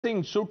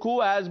Singh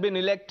Sukhu has been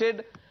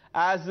elected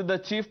as the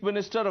Chief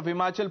Minister of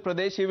Himachal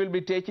Pradesh. He will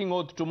be taking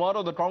oath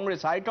tomorrow. The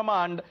Congress High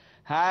Command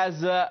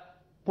has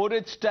put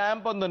its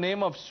stamp on the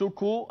name of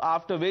Sukhu,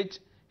 after which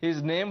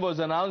his name was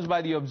announced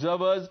by the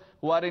observers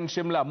who are in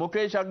Shimla.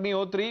 Mukesh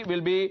Agnihotiri will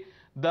be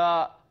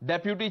the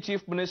Deputy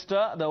Chief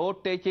Minister. The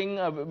oath taking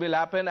will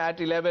happen at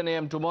 11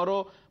 a.m.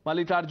 tomorrow.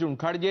 Mallikarjun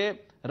Kharge,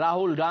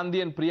 Rahul Gandhi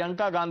and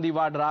Priyanka Gandhi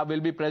Vadra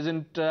will be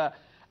present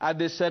at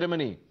this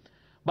ceremony.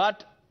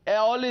 But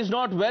all is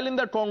not well in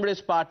the Congress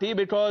party,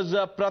 because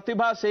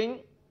Pratibha Singh,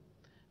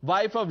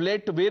 wife of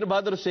late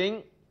Veerbhadra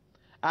Singh,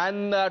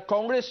 and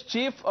Congress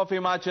Chief of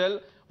Himachal,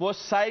 was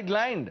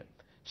sidelined.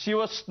 She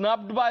was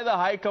snubbed by the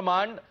High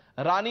Command.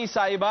 Rani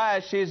Sahiba,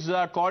 as she is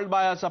called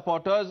by her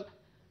supporters,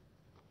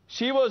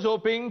 she was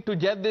hoping to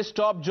get this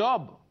top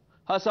job.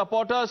 Her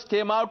supporters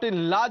came out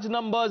in large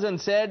numbers and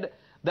said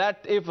that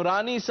if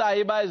Rani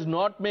Sahiba is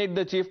not made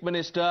the Chief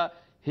Minister,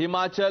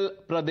 Himachal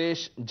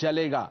Pradesh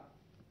jalega.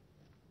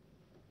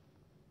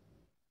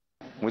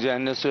 मुझे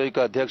NSUI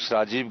का अध्यक्ष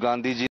राजीव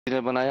गांधी जी ने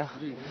बनाया,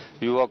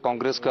 युवा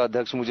कांग्रेस का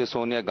अध्यक्ष मुझे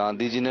सोनिया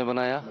गांधी जी ने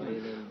बनाया,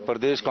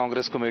 प्रदेश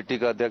कांग्रेस कमेटी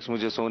का अध्यक्ष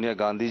मुझे सोनिया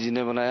गांधी जी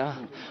ने बनाया,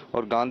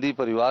 और गांधी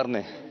परिवार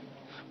ने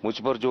मुझ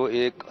पर जो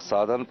एक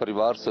साधारण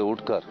परिवार से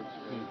उठकर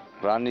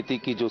राजनीति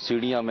की जो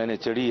सीढ़ियां मैंने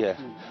चढ़ी है,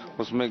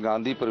 उसमें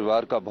गांधी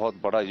परिवार का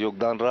बहुत बड़ा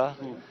योगदान रहा।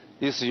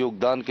 इस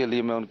योगदान के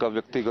लिए मैं उनका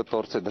व्यक्तिगत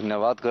तौर से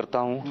धन्यवाद करता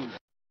हूं।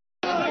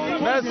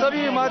 मैं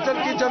सभी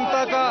हिमाचल की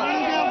जनता का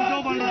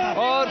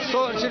और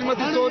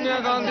श्रीमती सोनिया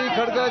गांधी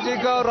खड़गा जी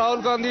का और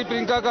राहुल गांधी,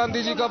 प्रियंका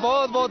गांधी जी का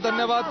बहुत बहुत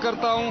धन्यवाद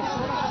करता हूं,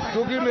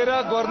 क्योंकि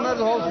मेरा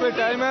गवर्नर हाउस में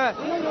टाइम है।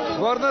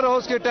 गवर्नर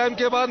हाउस के टाइम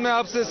के बाद मैं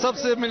आपसे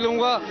सबसे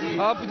मिलूंगा।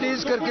 आप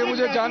प्लीज करके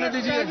मुझे जाने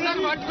दीजिए।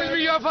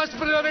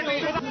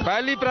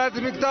 पहली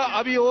प्राथमिकता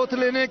अभी ओथ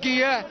लेने की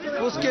है,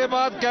 उसके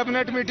बाद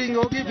कैबिनेट मीटिंग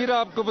होगी, फिर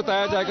आपको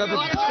बताया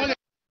जाएगा।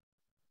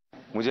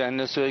 मुझे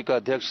एनएसयूआई का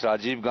अध्यक्ष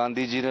राजीव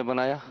गांधी जी ने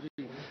बनाया,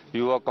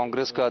 युवा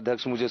कांग्रेस का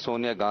अध्यक्ष मुझे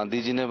सोनिया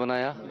गांधी जी ने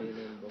बनाया,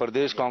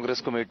 प्रदेश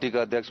कांग्रेस कमेटी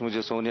का अध्यक्ष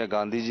मुझे सोनिया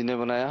गांधी जी ने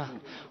बनाया,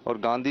 और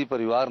गांधी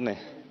परिवार ने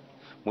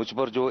मुझ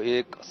पर जो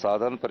एक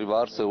साधारण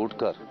परिवार से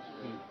उठकर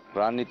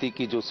राजनीति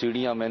की जो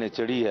सीढ़ियां मैंने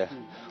चढ़ी है,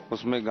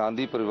 उसमें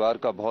गांधी परिवार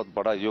का बहुत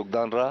बड़ा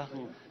योगदान रहा।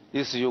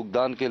 इस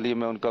योगदान के लिए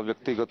मैं उनका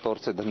व्यक्तिगत तौर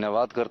से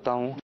धन्यवाद करता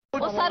हूं।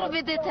 वो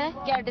सर्वविदित है,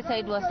 क्या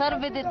डिसाइड हुआ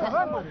सर्वविदित है।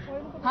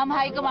 हम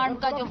हाईकमांड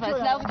का जो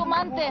फैसला है उसको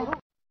मानते हैं।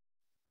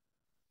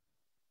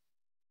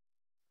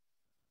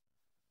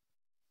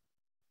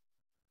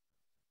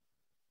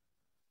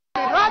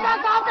 राजा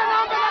साहब के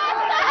नाम पे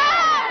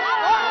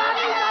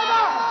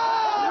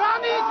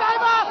रानी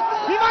साहिबा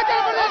हिमाचल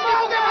प्रदेश की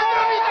मुख्यमंत्री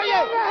होनी चाहिए,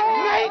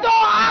 नहीं तो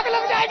आग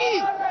लग जाएगी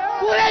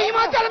पूरे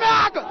हिमाचल में।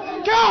 आग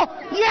क्यों?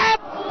 ये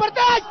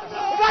प्रदेश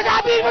राजा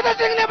वीरभद्र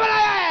सिंह ने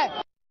बनाया है।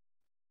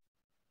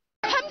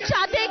 हम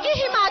चाहते हैं कि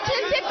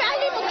हिमाचल से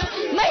पहली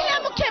महिला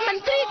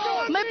मुख्यमंत्री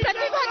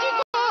प्रतिभा जी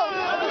को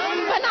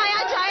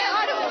बनाया जाए,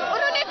 और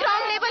उन्होंने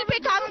ग्राउंड लेवल पे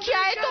काम किया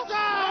है, तो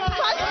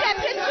फर्स्ट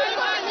प्रेफरेंस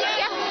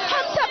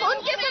हम सब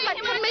उनके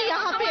समर्थन में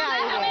यहाँ पे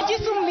आए हैं।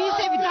 जिस उम्मीद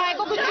से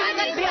विधायकों को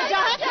चुनकर भेजा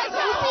है,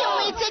 उसी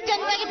उम्मीद से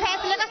जनता के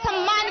फैसले का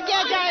सम्मान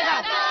किया जाएगा।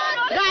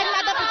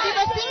 राजमाता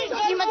प्रतिभा सिंह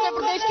हिमाचल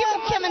प्रदेश की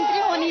मुख्यमंत्री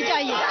होनी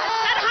चाहिए।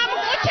 सर, हम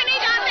कुछ नहीं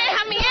जानते,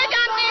 हम ये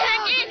जानते हैं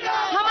कि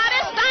हमारे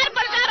स्टार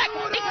प्रचारक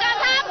टिक्का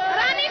साहब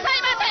रानी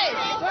साहिबा थे,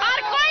 और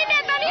कोई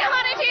नेता नहीं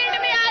हमारे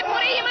फील्ड में आज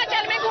पूरे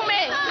हिमाचल में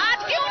घूमे। आज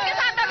क्यों उनके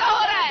साथ धक्का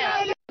हो रहा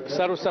है?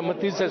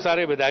 सर्वसम्मति से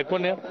सारे विधायकों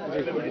ने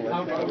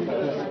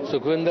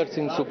सुखविंदर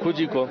सिंह सुखू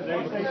जी को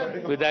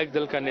विधायक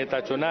दल का नेता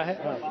चुना है।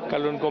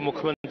 कल उनको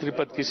मुख्यमंत्री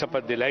पद की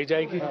शपथ दिलाई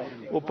जाएगी।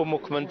 उप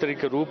मुख्यमंत्री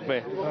के रूप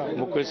में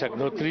मुकेश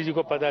अग्निहोत्री जी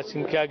को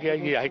पदासीन किया गया।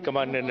 ये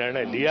हाईकमान ने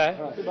निर्णय लिया है।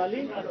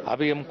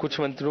 अभी हम कुछ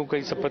मंत्रियों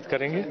की शपथ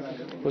करेंगे,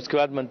 उसके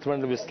बाद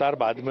मंत्रिमंडल विस्तार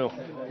बाद में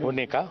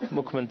होने का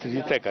मुख्यमंत्री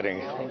जी तय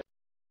करेंगे।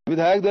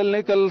 विधायक दल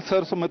ने कल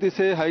सर्वसम्मति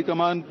से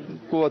हाईकमान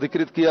को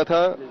अधिकृत किया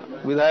था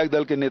विधायक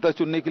दल के नेता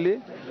चुनने के लिए,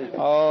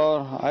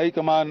 और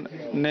हाईकमान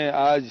ने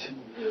आज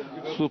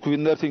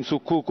सुखविंदर सिंह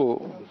सुक्खू को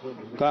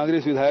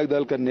कांग्रेस विधायक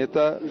दल का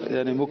नेता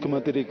यानी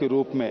मुख्यमंत्री के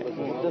रूप में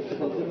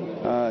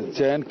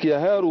चयन किया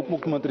है, और उप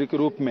मुख्यमंत्री के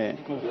रूप में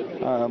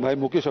भाई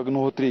मुकेश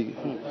अग्निहोत्री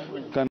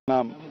का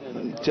नाम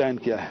चयन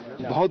किया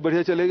है। बहुत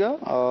बढ़िया चलेगा,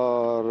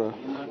 और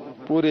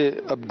पूरे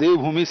अब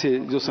देवभूमि से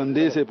जो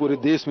संदेश है पूरे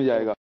देश में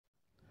जाएगा।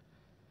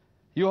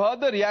 You heard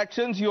the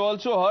reactions. You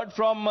also heard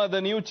from the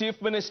new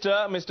Chief Minister,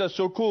 Mr.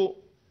 Sukhu,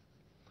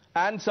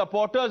 and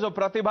supporters of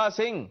Pratibha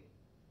Singh.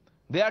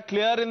 They are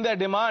clear in their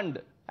demand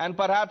and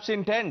perhaps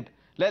intent.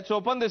 Let's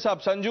open this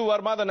up. Sanju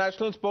Verma, the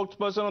national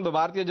spokesperson of the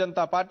Bharatiya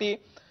Janata Party,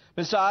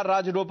 Mr. R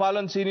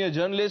Rajgolpan, senior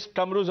journalist,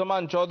 Kamru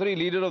Zaman Chaudhary,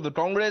 leader of the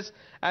Congress,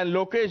 and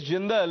Lokesh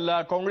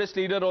Jindal, Congress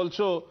leader,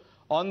 also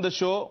on the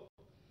show.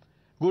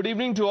 Good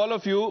evening to all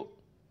of you.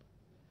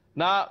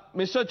 Now,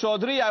 Mr.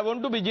 Chaudhary, I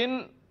want to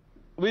begin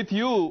with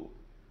you.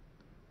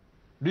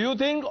 Do you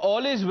think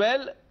all is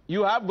well?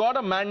 You have got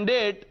a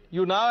mandate,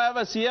 you now have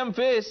a CM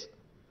face,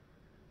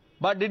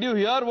 but did you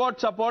hear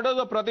what supporters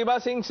of Pratibha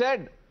Singh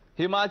said?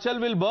 Himachal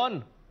will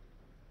burn.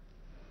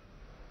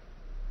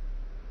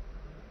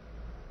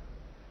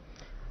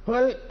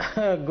 Well,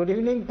 good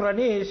evening,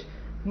 Pranesh.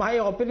 My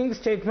opening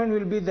statement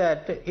will be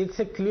that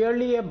it's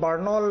clearly a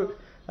Barnaul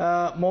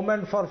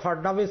moment for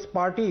Fadnavis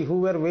party,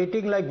 who were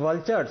waiting like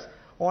vultures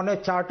on a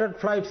chartered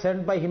flight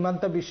sent by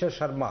Himanta Biswa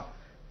Sharma.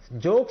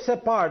 Jokes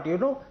apart, you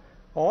know,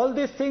 all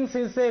these things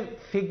is a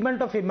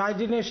figment of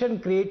imagination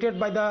created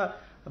by the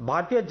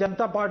Bharatiya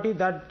Janata Party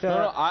that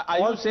are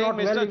you saying,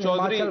 Mr.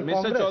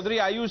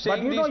 Chaudhary, are you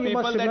saying these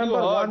people that you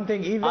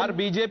heard are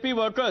BJP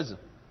workers?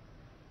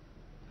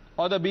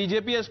 Or the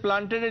BJP has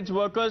planted its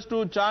workers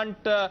to chant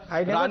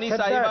Rani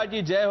Sahiba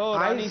ki Jai Ho,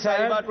 Rani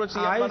Sahiba ko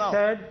CM banao. I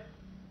said,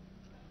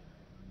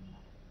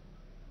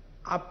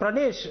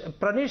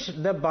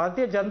 Pranesh, the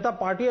Bharatiya Janata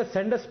Party has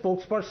sent a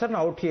spokesperson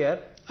out here.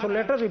 So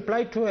let her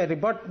reply to a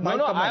rebut my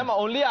comment. I am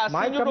only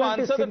asking you to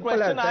answer the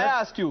question I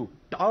asked you,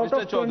 out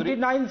Mr. of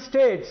 29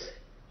 states,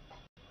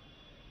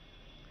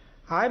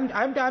 I'm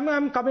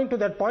coming to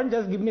that point,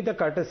 just give me the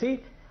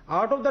courtesy.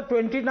 Out of the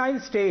 29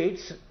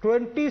 states,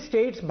 20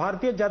 states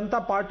Bharatiya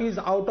Janata Party is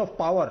out of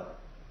power.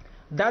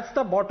 That's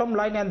the bottom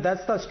line and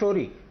that's the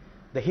story.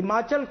 The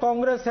Himachal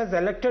Congress has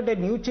elected a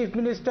new Chief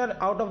Minister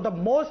out of the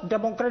most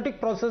democratic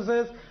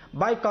processes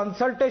by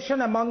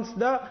consultation amongst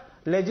the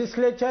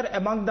legislature,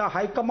 among the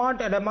High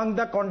Command and among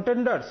the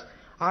contenders.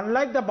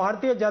 Unlike the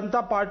Bharatiya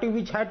Janata Party,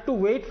 which had to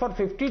wait for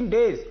 15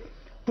 days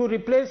to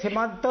replace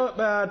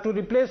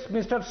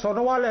Mr.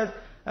 Sonowal as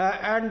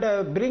and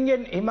bring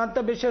in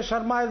Himanta Biswa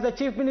Sharma as the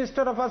Chief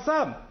Minister of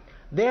Assam.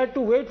 They had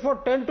to wait for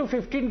 10 to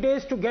 15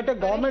 days to get a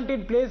government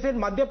in place in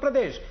Madhya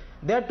Pradesh.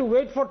 They had to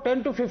wait for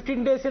 10 to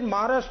 15 days in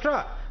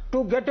Maharashtra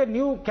to get a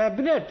new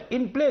cabinet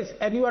in place.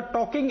 And you are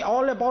talking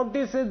all about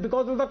this is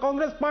because of the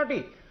Congress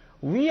party.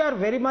 We are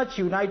very much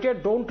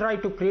united. Don't try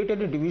to create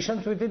any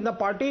divisions within the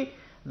party.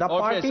 The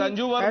party,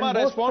 Sanju Verma,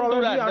 respond to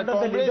that. The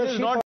Congress is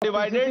not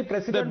divided.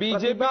 The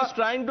BJP is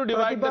trying to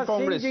divide the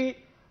Congress.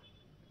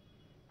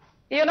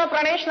 You know,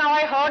 Pranesh, now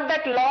I heard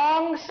that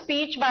long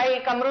speech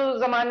by Kamru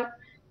Zaman,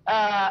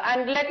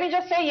 and let me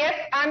just say, yes,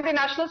 I'm the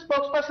national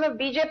spokesperson of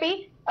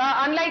BJP,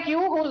 unlike you,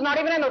 who's not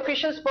even an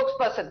official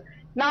spokesperson.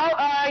 Now,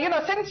 you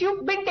know, since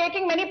you've been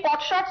taking many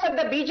pot shots at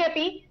the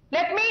BJP,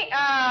 let me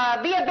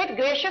be a bit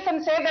gracious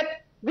and say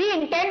that we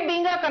intend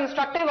being a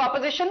constructive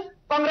opposition.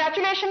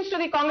 Congratulations to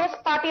the Congress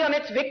party on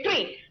its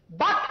victory.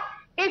 But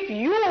if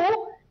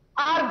you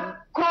are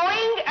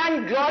crowing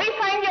and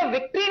glorifying your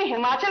victory in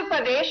Himachal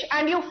Pradesh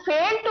and you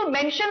fail to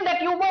mention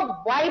that you were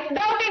wiped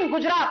out in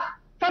Gujarat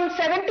from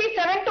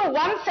 77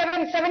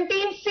 to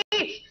 17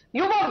 seats,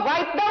 you were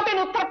wiped out in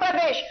Uttar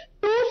Pradesh,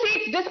 2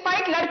 seats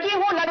despite ladki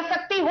hu, lad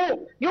sakti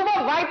hu. You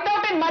were wiped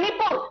out in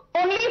Manipur,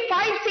 only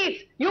 5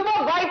 seats. You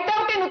were wiped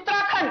out in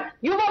Uttarakhand.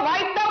 You were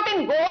wiped out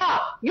in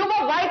Goa. You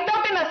were wiped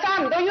out in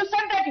Assam. Though you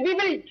said that we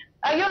will,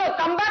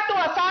 come back to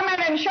Assam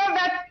and ensure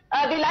that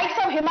the likes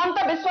of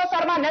Himanta Biswa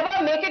Sharma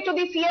never make it to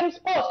the CM's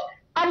post.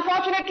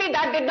 Unfortunately,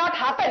 that did not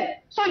happen.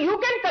 So you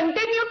can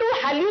continue to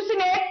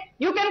hallucinate.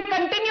 You can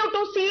continue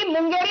to see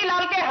Mungeri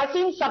Lal ke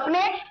Haseen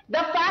Sapne.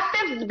 The fact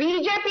is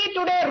BJP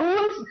today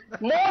rules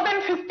more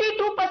than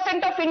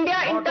 52% of India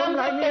in terms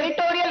of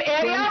territorial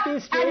area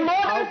and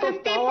more than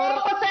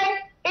 54%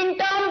 in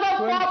terms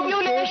of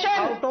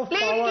population.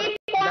 Please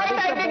keep quiet.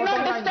 I did not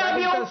disturb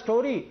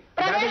you.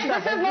 Pranesh,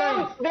 this is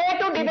no way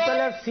to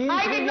debate.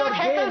 I did not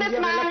heckle this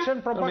man.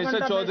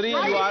 Mr. Chaudhary,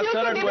 you asked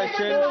her a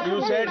question.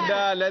 You said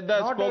let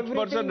the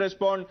spokesperson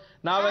respond.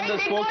 Now when the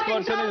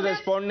spokesperson is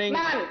responding,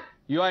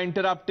 you are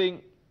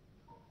interrupting.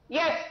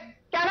 Yes.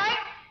 Can I?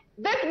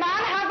 This man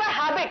has a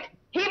habit.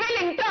 He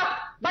will interrupt.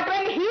 But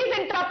when he is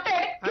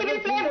interrupted, he will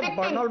play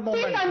victim.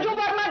 See, Sanju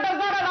Verma does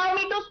not allow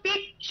me to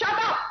speak. Shut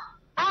up.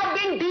 I have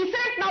been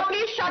decent. Now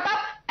please shut up.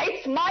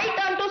 It's my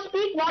turn to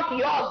speak, not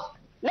yours.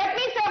 Let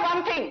me say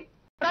one thing,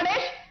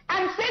 Pranesh,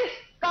 and since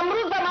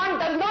Kamru Zaman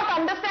does not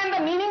understand the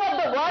meaning of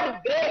the word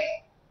grace,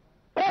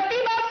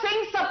 Pratibha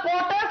Singh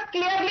supporters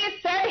clearly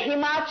said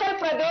Himachal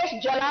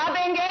Pradesh jala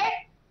denge.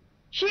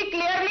 She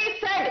clearly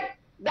said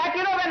that,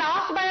 when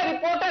asked by a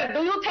reporter,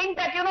 do you think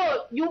that,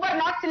 you were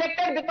not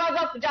selected because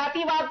of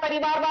Jativad,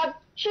 Parivarvad?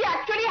 She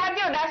actually had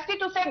the audacity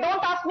to say,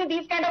 don't ask me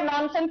these kind of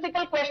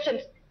nonsensical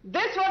questions.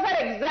 This was her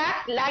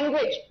exact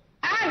language.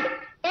 And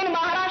in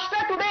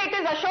Maharashtra today, it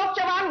is Ashok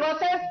Chavan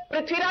versus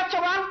Prithviraj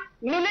Chavan,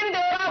 Milind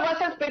Deora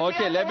versus Prithviraj Chavan.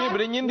 Okay, let me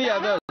bring in the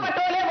others.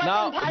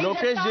 Now,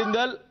 Lokesh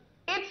Jindal.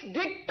 It's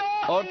dicto.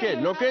 Okay,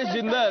 Lokesh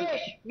Jindal,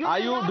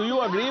 do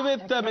you agree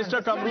with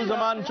Mr. Kamru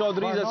Zaman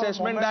Chaudhary's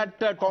assessment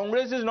that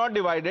Congress is not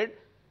divided?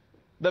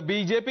 The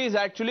BJP is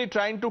actually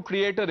trying to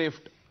create a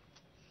rift.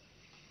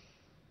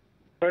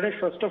 Pranesh,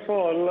 first of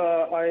all,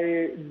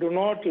 I do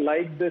not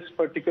like this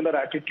particular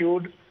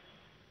attitude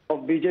of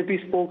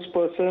BJP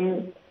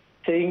spokesperson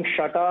saying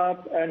shut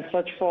up and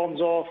such forms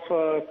of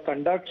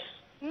conducts.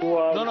 who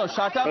are No,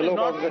 shut up is fellow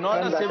not a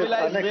congressmen, that is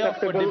civilized way of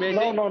unacceptable.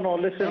 debating. No,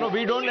 listen. No,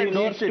 we don't She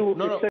endorse needs it. to-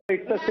 No.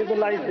 It's a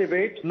civilized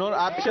debate. No,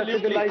 absolutely.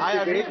 It's a civilized I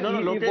agree. debate. No,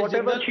 Lokesh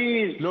Whatever Jindal, she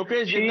is,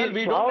 Lokesh she Jindal, is-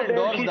 we how don't dare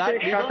endorse she that. say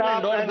We shut don't up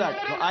endorse and-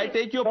 that. No, I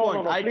take your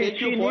point. I please,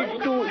 take your she point.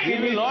 needs to- she We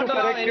will needs not to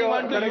allow correct your-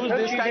 anyone to correct use her.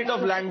 this She kind needs of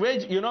to-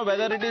 language,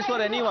 whether it is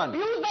for anyone.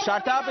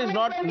 Shut up is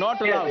not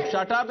allowed.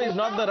 Shut up is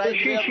not the right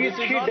way. This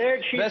is not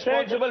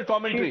responsible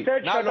commentary.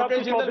 Now,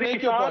 Lokesh Jindal,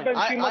 make your point. And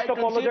she must I concede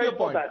apologize your for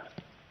point. that.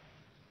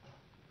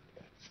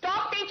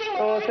 Stop teaching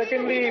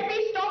Secondly,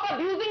 stop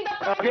abusing the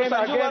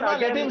Sanju Verma,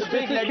 let him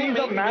speak. Let him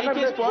make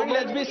his point.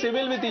 Let's be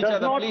civil with each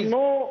other, please. Does not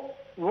know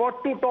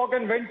what to talk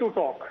and when to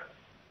talk.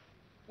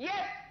 Yes.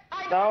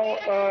 Now,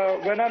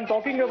 when I'm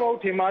talking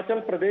about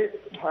Himachal Pradesh,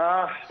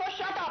 So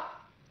shut up.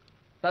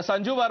 Now,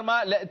 Sanju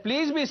Verma,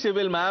 please be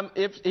civil, ma'am.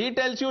 If he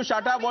tells you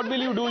shut up, what will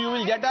you do? You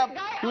will get up.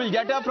 You will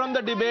get up from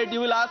the debate.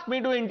 You will ask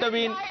me to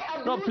intervene.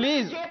 No,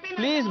 please,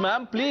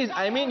 ma'am, please.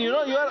 I mean, you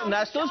are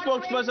national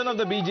spokesperson of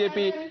the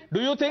BJP.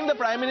 Do you think the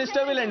Prime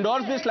Minister will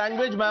endorse this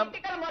language, ma'am?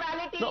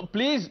 No,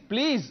 please.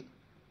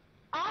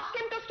 Ask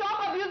him to stop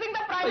abusing the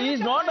Prime Minister.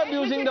 He's not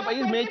abusing the.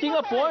 He's making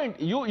a point.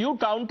 You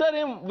counter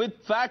him with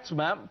facts,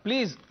 ma'am.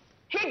 Please.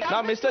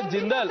 Now, Mr.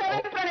 Jindal.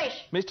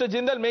 Mr.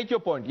 Jindal, make your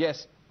point.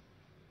 Yes.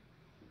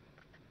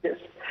 yes.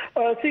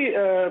 See,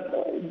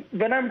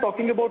 when I'm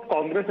talking about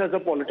Congress as a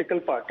political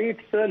party,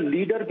 it's a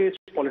leader-based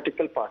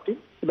political party.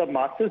 The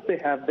masses, they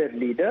have their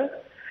leader.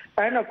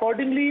 And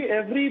accordingly,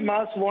 every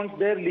mass wants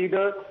their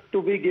leader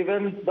to be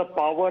given the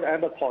power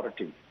and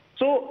authority.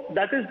 So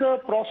that is the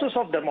process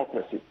of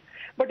democracy.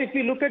 But if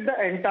we look at the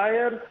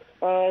entire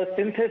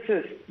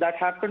synthesis that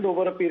happened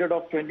over a period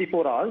of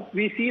 24 hours,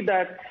 we see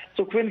that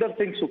Sukhwinder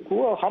Singh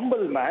Sukhu, a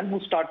humble man who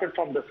started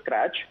from the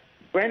scratch,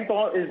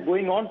 is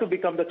going on to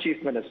become the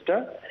Chief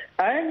Minister.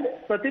 And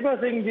Pratibha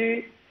Singh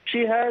ji,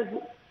 she has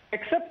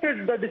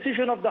accepted the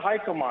decision of the High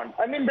Command.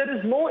 I mean, there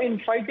is no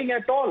infighting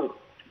at all.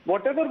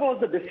 Whatever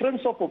was the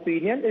difference of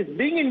opinion is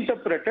being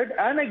interpreted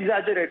and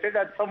exaggerated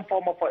as some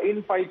form of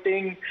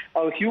infighting,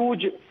 a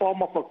huge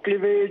form of a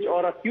cleavage,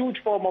 or a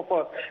huge form of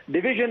a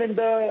division in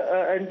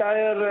the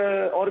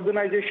entire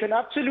organization.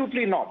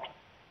 Absolutely not.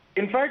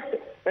 In fact,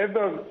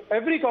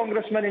 every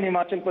congressman in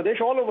Himachal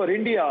Pradesh, all over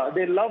India,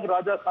 they love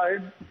Raja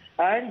Sahib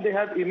and they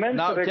have immense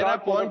regard. Now, can I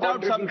for the point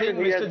out something,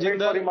 contribution Mr. he has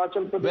made for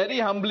Himachal Jindal? Pradesh. Very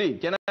humbly,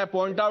 can I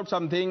point out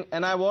something?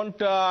 And I want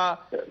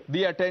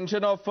the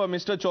attention of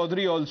Mr.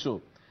 Chaudhary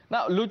also.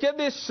 Now, look at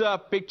this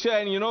picture,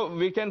 and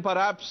we can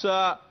perhaps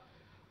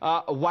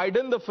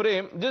widen the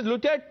frame. Just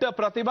look at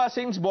Pratibha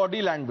Singh's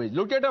body language.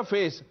 Look at her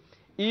face.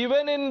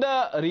 Even in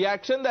the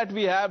reaction that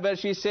we have, where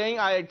she's saying,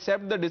 I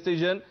accept the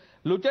decision,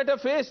 look at her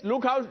face.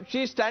 Look how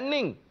she's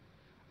standing.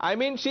 I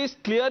mean, she's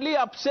clearly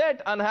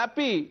upset,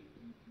 unhappy,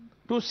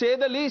 to say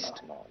the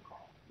least.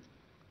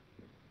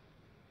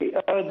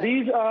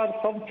 These are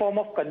some form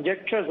of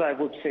conjectures, I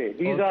would say.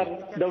 These are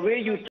the way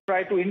you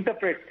try to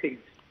interpret things.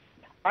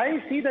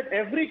 I see that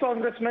every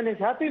congressman is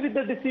happy with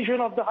the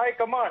decision of the High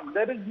Command.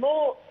 There is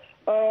no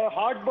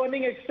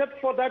heartburning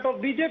except for that of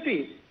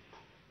BJP.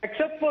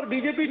 Except for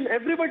BJP,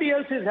 everybody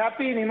else is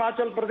happy in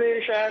Himachal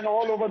Pradesh and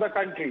all over the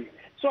country.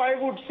 So I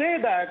would say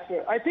that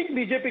I think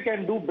BJP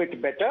can do a bit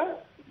better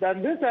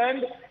than this,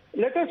 and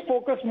let us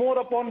focus more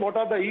upon what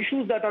are the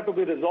issues that are to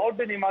be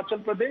resolved in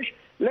Himachal Pradesh.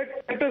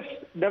 Let us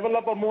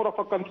develop a more of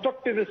a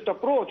constructivist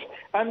approach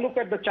and look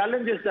at the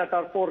challenges that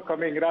are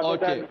forthcoming rather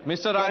than...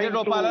 Mr.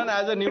 Rajgolpan,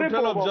 as a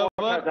neutral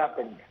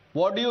observer,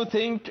 what do you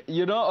think,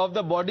 of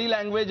the body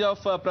language of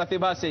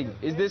Pratibha Singh?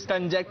 Is this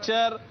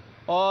conjecture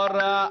or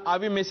are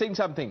we missing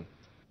something?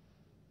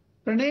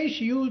 Pranesh,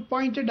 you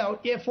pointed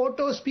out a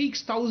photo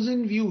speaks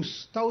 1,000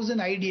 views, 1,000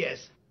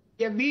 ideas.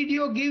 A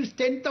video gives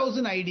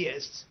 10,000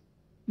 ideas.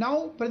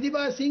 Now,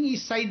 Pratibha Singh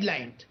is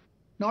sidelined,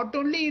 not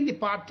only in the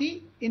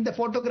party, in the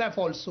photograph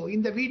also,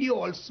 in the video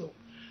also.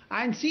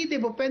 And see, the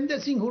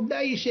Bhupesh Singh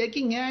Hooda is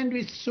shaking hand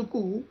with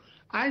Sukhu,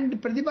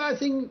 and Pratibha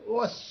Singh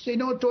was,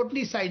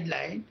 totally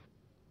sidelined.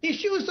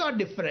 Issues are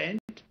different.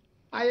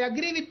 I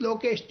agree with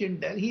Lokesh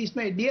Jindal. He is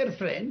my dear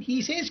friend.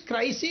 He says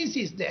crisis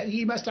is there.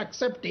 He must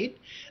accept it.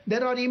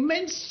 There are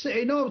immense,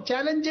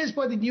 challenges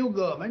for the new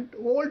government.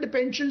 Old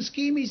pension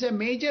scheme is a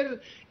major,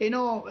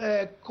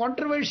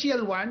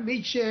 controversial one,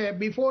 which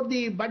before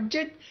the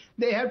budget,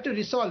 they have to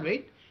resolve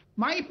it.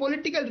 My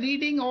political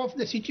reading of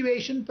the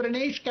situation,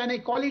 Pranesh, can I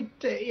call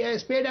it a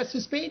spade as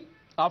a spade?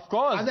 Of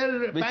course.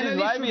 Which is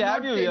why we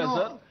have you here,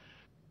 sir.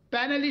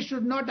 Panelists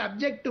should not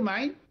object to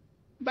mine.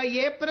 By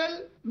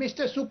April,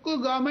 Mr.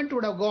 Sukhu government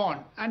would have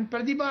gone and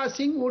Pratibha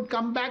Singh would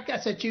come back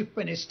as a chief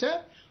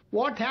minister.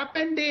 What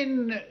happened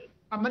in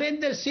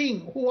Amarendra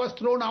Singh, who was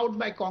thrown out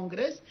by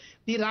Congress,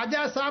 the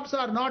Raja Saabs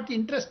are not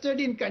interested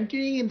in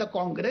continuing in the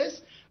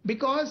Congress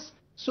because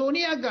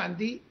Sonia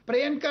Gandhi,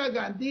 Priyanka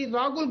Gandhi,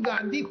 Rahul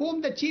Gandhi,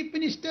 whom the chief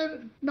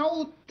minister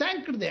now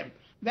thanked them.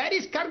 Where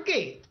is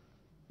Karge?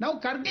 Now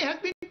Karge has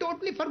been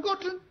totally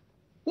forgotten.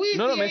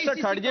 No, Mr.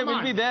 Khadge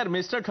will be there.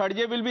 Mr.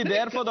 Khadge will be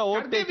there for the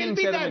oath-taking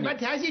ceremony.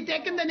 But has he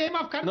taken the name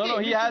of Khadge? No,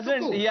 he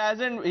hasn't. He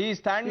hasn't. He's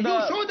thanked the... You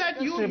show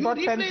that. You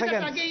replay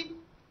that again.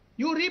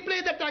 You replay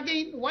that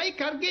again. Why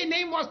Kharge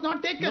name was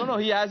not taken? No,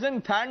 he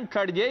hasn't thanked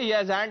Kharge. He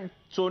has thanked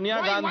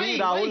Sonia Gandhi,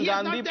 Rahul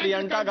Gandhi,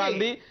 Priyanka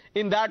Gandhi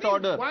in that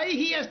order. Why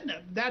he has?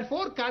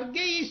 Therefore,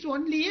 Kharge is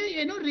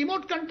only a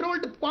remote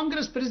controlled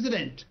Congress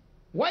president.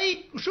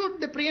 Why should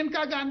the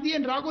Priyanka Gandhi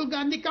and Rahul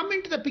Gandhi come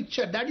into the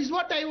picture? That is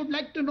what I would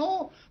like to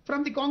know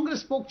from the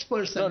Congress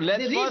spokesperson.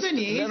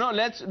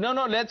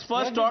 Let's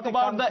first talk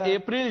about the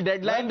April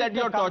deadline that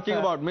you are talking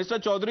about.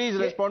 Mr. Chaudhary is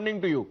responding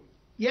to you.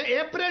 Yeah,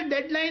 April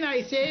deadline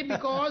I say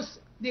because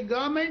the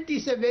government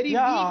is a very weak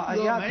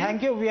government. Yeah,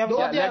 thank you. We have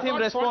let him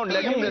respond.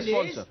 Let him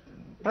respond, sir.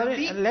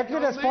 Let me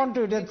respond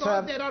to it,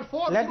 sir.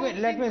 Let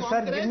me,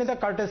 sir, give me the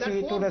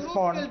courtesy to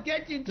respond.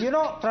 You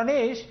know,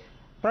 Pranesh,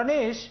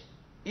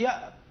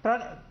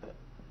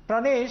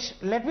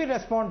 let me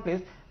respond,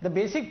 please. The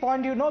basic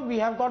point, you know, we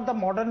have got the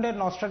modern day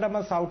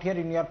Nostradamus out here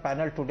in your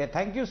panel today.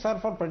 Thank you, sir,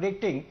 for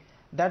predicting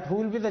that who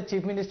will be the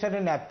Chief Minister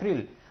in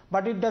April.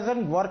 But it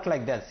doesn't work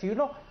like this, you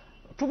know.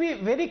 To be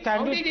very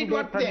candid today,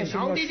 Pranesh,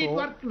 how did it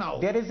work now?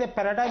 There is a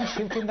paradigm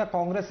shift in the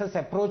Congress's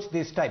approach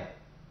this time.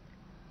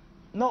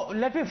 No,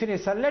 let me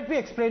finish, sir. Let me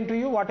explain to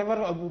you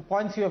whatever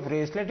points you have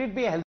raised. Let it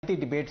be a healthy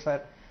debate,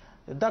 sir.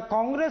 The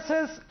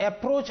Congress's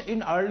approach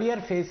in earlier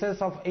places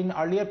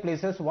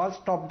was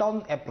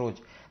top-down approach.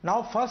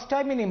 Now, first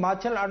time in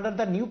Himachal under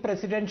the new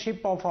presidency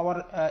of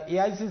our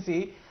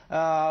AICC,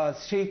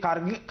 Sri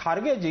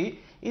Kharge ji,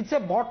 it's a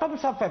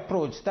bottoms-up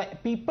approach. The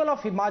people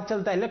of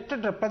Himachal, the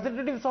elected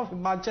representatives of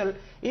Himachal,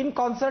 in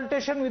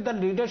consultation with the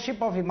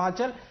leadership of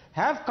Himachal,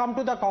 have come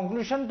to the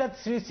conclusion that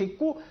Sri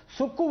Sukhu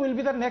will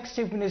be the next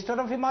Chief Minister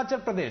of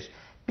Himachal Pradesh.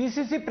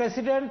 PCC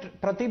President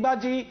Pratibha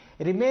ji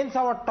remains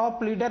our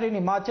top leader in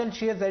Himachal.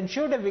 She has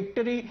ensured a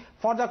victory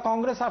for the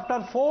Congress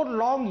after 4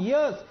 long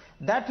years.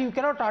 That you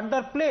cannot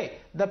underplay.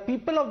 The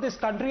people of this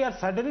country are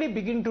suddenly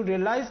beginning to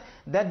realize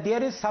that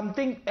there is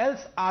something else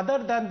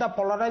other than the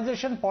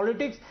polarization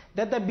politics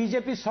that the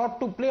BJP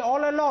sought to play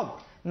all along.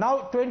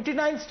 Now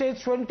 29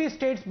 states, 20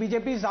 states,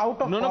 BJP is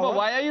out of power. No, but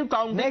why are you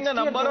counting the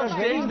number of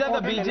states that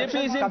the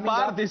BJP is in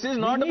power? This is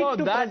not about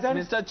that,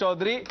 Mr.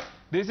 Chaudhary.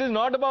 This is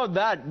not about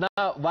that.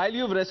 Now, while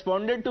you've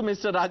responded to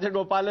Mr.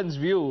 Rajagopal's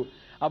view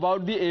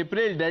about the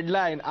April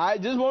deadline, I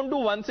just want to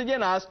once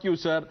again ask you,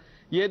 sir,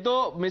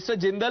 Mr.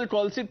 Jindal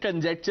calls it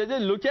conjecture.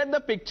 Just look at the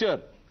picture.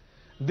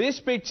 This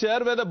picture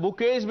where the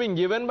bouquet is being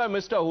given by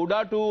Mr.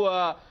 Huda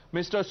to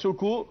Mr.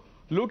 Sukhu.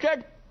 Look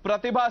at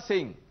Pratibha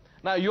Singh.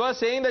 Now, you are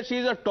saying that she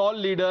is a tall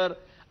leader.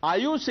 Are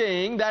you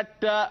saying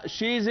that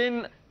she is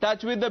in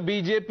touch with the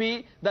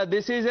BJP, that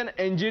this is an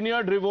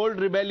engineered revolt,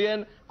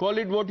 rebellion, call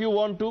it what you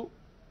want to?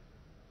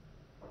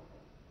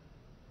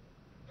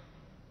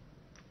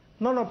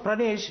 No,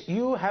 Pranesh,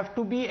 you have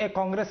to be a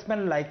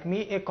congressman like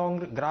me, a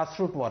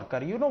grassroots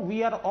worker. You know,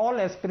 we are all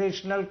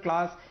aspirational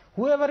class.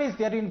 Whoever is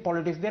there in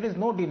politics, there is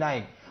no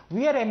denying.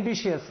 We are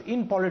ambitious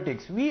in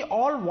politics. We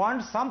all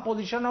want some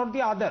position or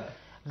the other.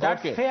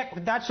 That's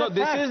fact. That's so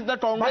this is the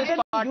Congress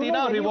party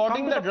now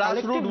rewarding the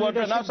grassroots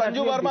worker. Now,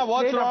 Sanju Verma,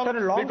 what's wrong?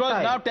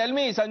 Because now tell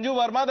me, Sanju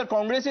Verma, the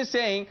Congress is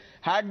saying,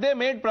 had they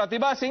made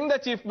Pratibha Singh the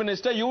Chief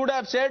Minister, you would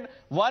have said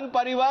one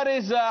parivar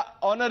is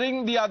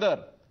honoring the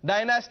other.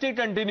 Dynasty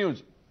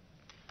continues.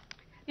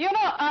 You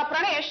know,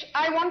 Pranesh,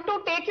 I want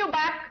to take you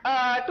back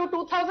to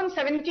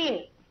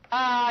 2017.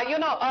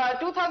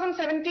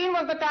 2017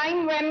 was the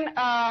time when,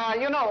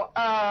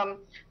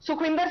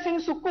 Sukhwinder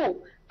Singh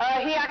Sukhu,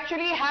 he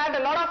actually had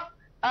a lot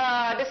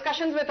of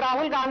discussions with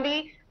Rahul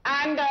Gandhi.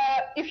 And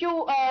if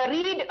you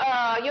read,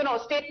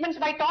 statements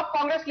by top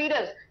Congress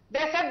leaders,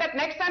 they said that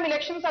next time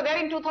elections are there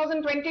in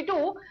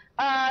 2022,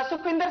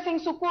 Sukhwinder Singh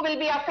Sukhu will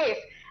be our face.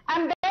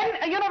 And then,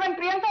 when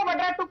Priyanka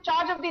Vadra took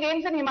charge of the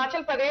reins in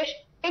Himachal Pradesh,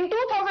 in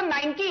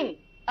 2019,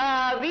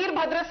 Veer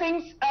Bhadra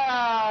Singh's,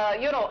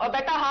 a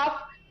better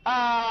half,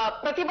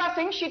 Pratibha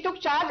Singh, she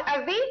took charge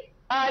as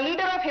the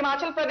leader of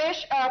Himachal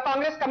Pradesh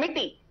Congress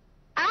Committee.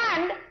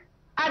 And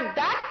at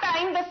that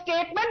time, the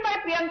statement by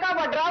Priyanka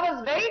Vadra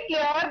was very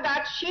clear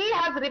that she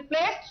has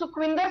replaced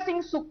Sukhwinder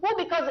Singh Sukhu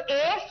because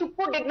A,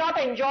 Sukhu did not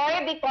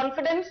enjoy the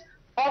confidence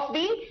of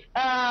the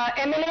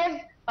MLAs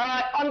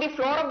on the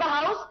floor of the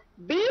House.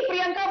 B,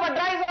 Priyanka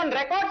Vadra is on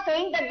record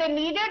saying that they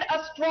needed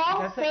a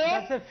strong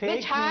face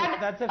which had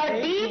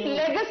a deep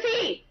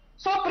legacy.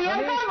 So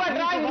Priyanka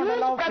Vadra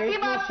used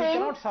Pratibha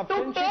Singh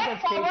to take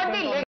forward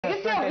the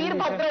legacy of Veer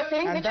Bhadra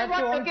Singh, which is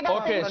what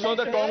Pratibha Singh. Okay, so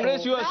the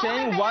Congress, you are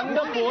saying, won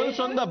the polls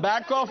on the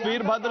back of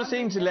Veer Bhadra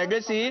Singh's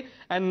legacy,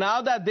 and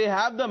now that they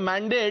have the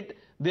mandate,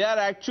 they are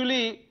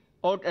actually...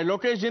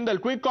 Lokesh Jindal,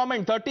 quick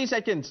comment, 30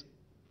 seconds.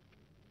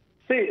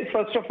 See,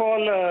 first of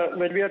all,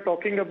 when we are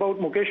talking about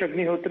Mukesh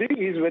Agnihotri,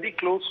 he is very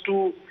close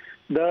to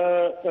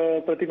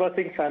the Pratibha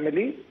Singh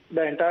family.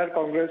 The entire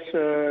Congress,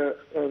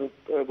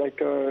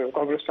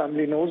 Congress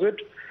family knows it.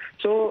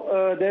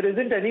 So there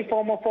isn't any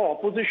form of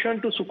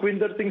opposition to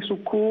Sukhwinder Singh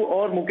Sukhu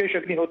or Mukesh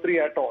Agnihotri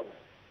at all.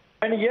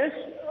 And yes,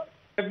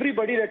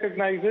 everybody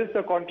recognizes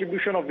the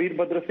contribution of Veer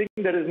Bhadra Singh.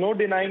 There is no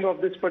denying of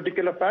this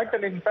particular fact.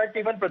 And in fact,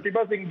 even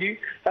Pratibha Singh ji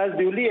has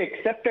duly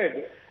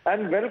accepted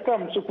and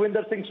welcome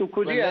Sukhwinder Singh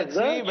Sukhu ji Let's as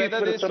the see Chief whether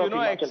this, Minister of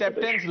Himachal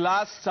acceptance Pradesh.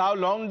 lasts, how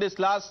long this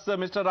lasts.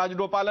 Mr.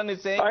 Rajgolpan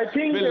is saying I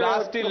think, will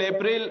last till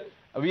April.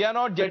 We are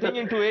not getting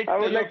into it. I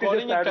would You're like to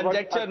calling just it add one-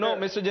 conjecture. No,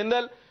 Mr.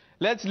 Jindal,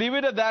 let's leave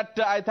it at that.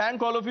 I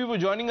thank all of you for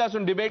joining us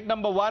on debate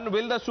number 1.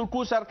 Will the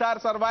Sukhu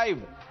Sarkar survive?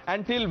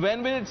 Until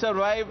when will it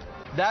survive?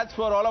 That's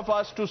for all of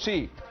us to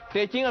see.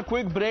 Taking a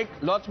quick break.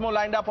 Lots more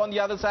lined up on the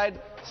other side.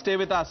 Stay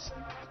with us.